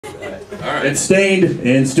All right. It's Stained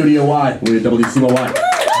in Studio Y with WCY.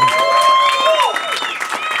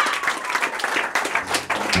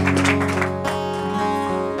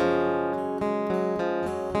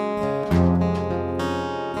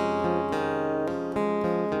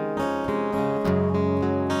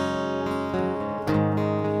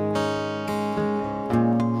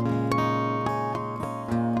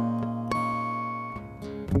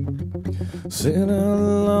 Sit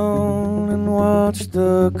alone and watch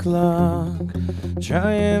the clock,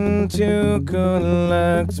 trying to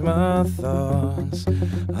collect my thoughts.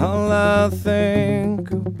 All I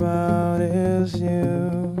think about is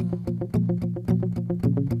you.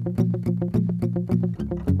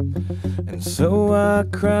 And so I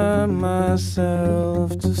cry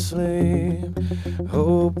myself to sleep,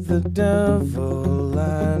 hope the devil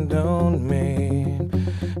I don't meet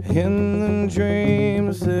in the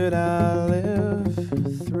dreams that I live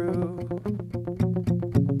through.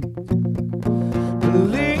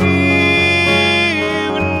 Believe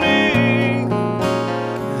in me,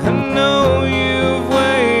 I know you've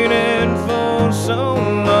waited for so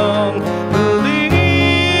long.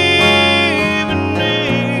 Believe in me,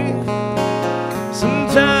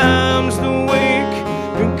 sometimes the weak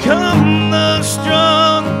become the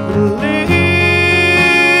strong. Believe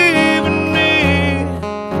in me,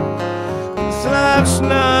 life's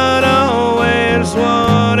not always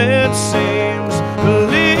what it seems.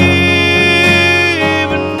 Believe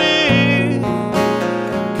in me,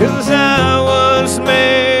 'cause I was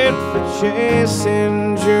made for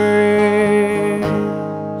chasing dreams.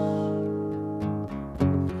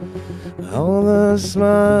 All the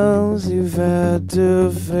smiles you've had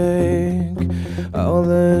to fake, all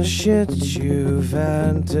the shit you've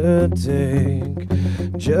had to take,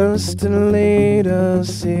 just to lead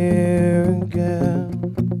us here again.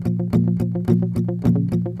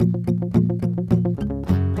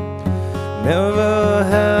 Never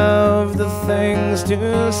have the things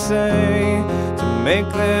to say to make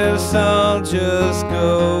this all just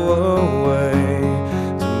go away,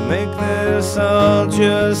 to make this all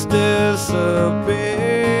just disappear.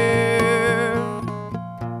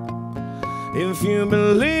 If you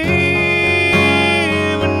believe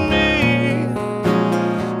in me,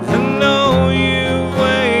 I know you've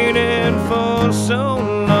waited for so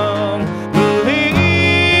long. Believe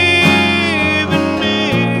in me,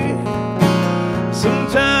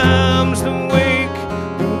 sometimes the weak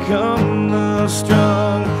become the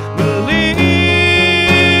strong. Believe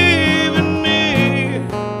in me,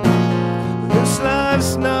 this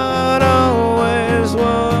life's not always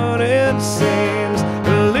what it seems.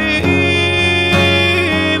 Believe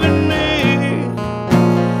in me,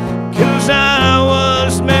 'cause I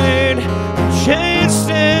was made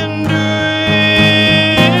chasing dreams.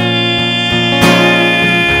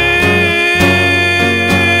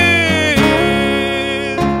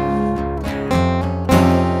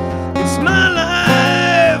 It's my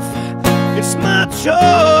life, it's my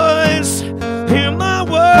choice. Hear my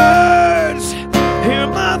words, hear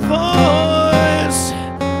my voice,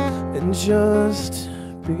 and just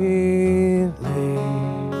believe.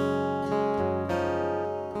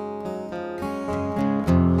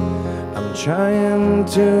 I'm trying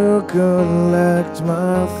to collect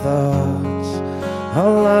my thoughts.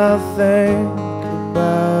 All I think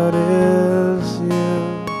about is you.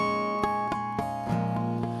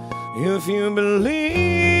 If you believe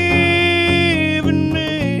in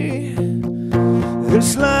me,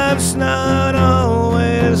 this life's not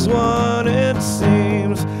always what it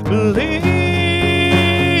seems. Believe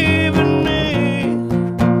in me,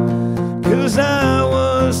 'cause I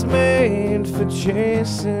was made for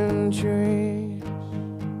chasing dreams.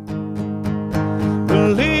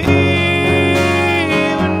 Believe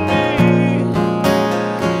in me,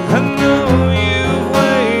 I know you've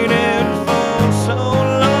waited for so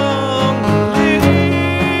long. Believe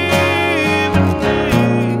in me,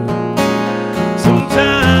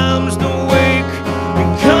 sometimes the weak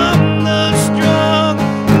become the strong.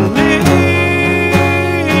 Believe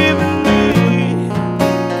in me,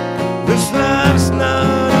 this life's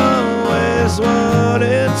not always what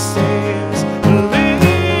it seems. Believe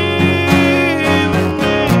in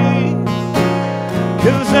me,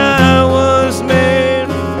 'cause I was made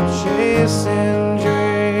for chasing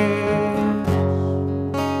dreams.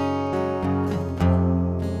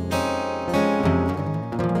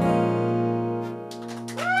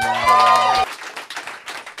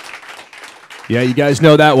 Yeah, you guys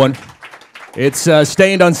know that one. It's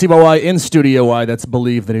Stained on CYY in Studio Y. That's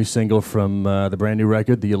Believe, the new single from the brand new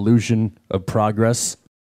record, The Illusion of Progress.